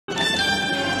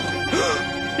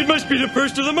It must be the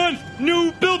first of the month!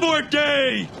 New Billboard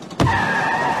Day!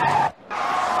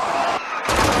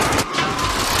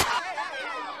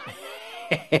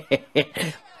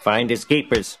 Find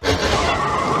escapers.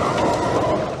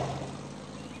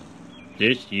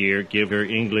 This year, give her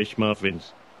English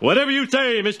muffins. Whatever you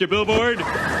say, Mr. Billboard!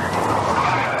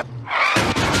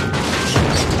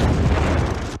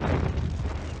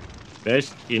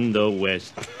 Best in the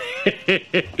West.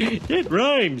 That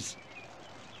rhymes.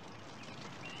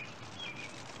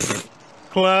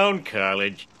 Clown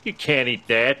college. You can't eat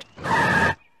that.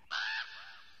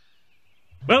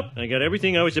 Well, I got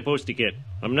everything I was supposed to get.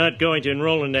 I'm not going to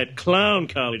enroll in that clown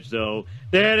college, though.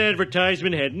 That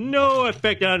advertisement had no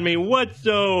effect on me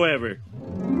whatsoever.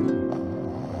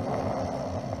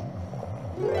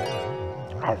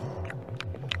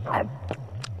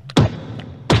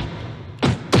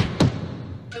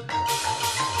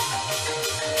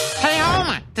 Hey,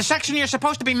 Homer! The section you're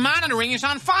supposed to be monitoring is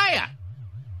on fire!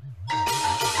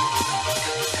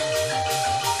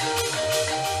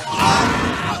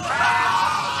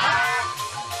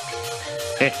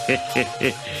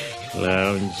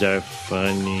 Clowns are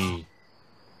funny.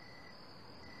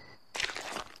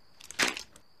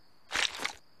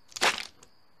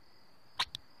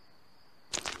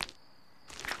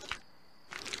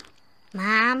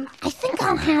 Mom, I think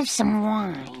I'll have some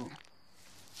wine.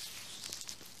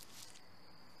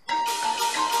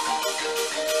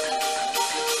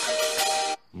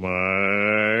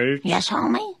 Marge? Yes,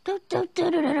 homie?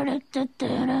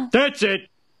 That's it!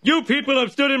 You people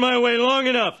have stood in my way long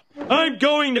enough! I'm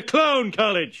going to clown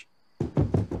college! I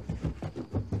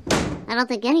don't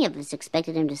think any of us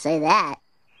expected him to say that.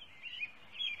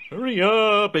 Hurry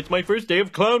up! It's my first day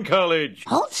of clown college!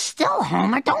 Hold still,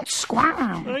 Homer. Don't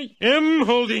squirm. I am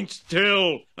holding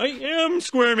still! I am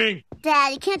squirming!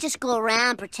 Dad, you can't just go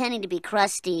around pretending to be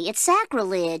Krusty. It's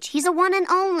sacrilege. He's a one and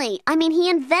only. I mean, he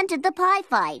invented the pie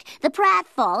fight, the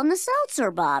pratfall, and the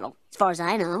seltzer bottle, as far as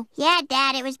I know. Yeah,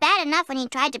 Dad, it was bad enough when you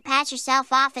tried to pass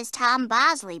yourself off as Tom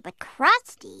Bosley, but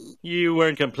Krusty... You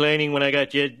weren't complaining when I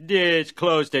got you this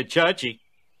close to Chachi.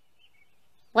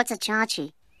 What's a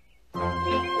chachi? All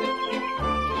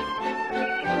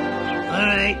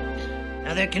right.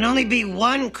 Now, there can only be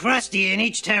one Krusty in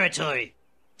each territory.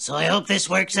 So I hope this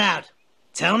works out.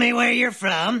 Tell me where you're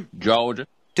from. Georgia.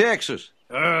 Texas.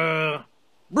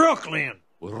 Brooklyn.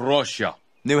 Russia.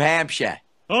 New Hampshire.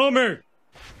 Homer!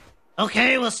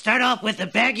 Okay, we'll start off with the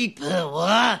baggy...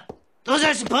 what? Those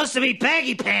are supposed to be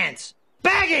baggy pants.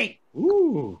 Baggy!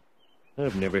 Ooh.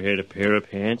 I've never had a pair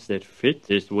of pants that fit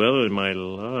this well in my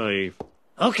life.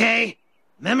 Okay,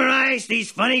 memorize these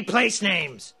funny place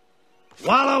names.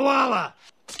 Walla Walla,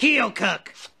 Keokuk,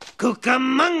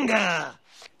 Cucamonga,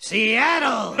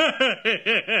 Seattle.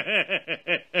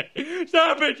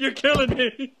 Stop it, you're killing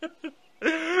me.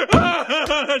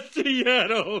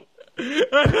 Seattle.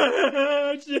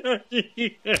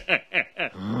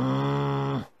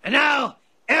 And now,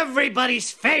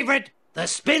 everybody's favorite, the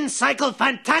spin cycle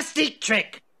fantastic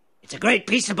trick. It's a great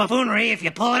piece of buffoonery if you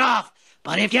pull it off,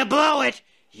 but if you blow it,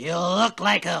 you'll look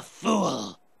like a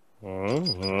fool.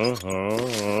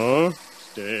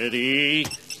 Steady,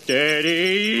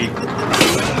 steady.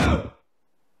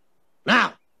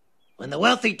 Now, when the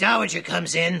wealthy dowager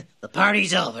comes in, the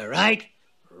party's over, right?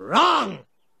 Wrong!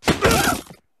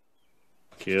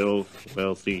 Kill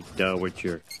wealthy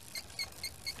dowager.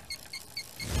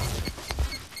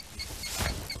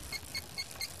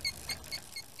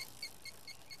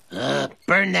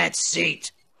 Burn that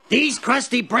seat. These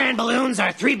Krusty brand balloons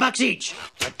are $3 each.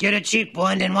 But get a cheap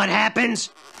one and what happens?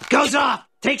 It goes off,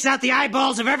 takes out the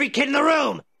eyeballs of every kid in the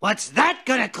room. What's that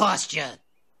gonna cost you?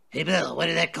 Hey, Bill, what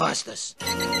did that cost us?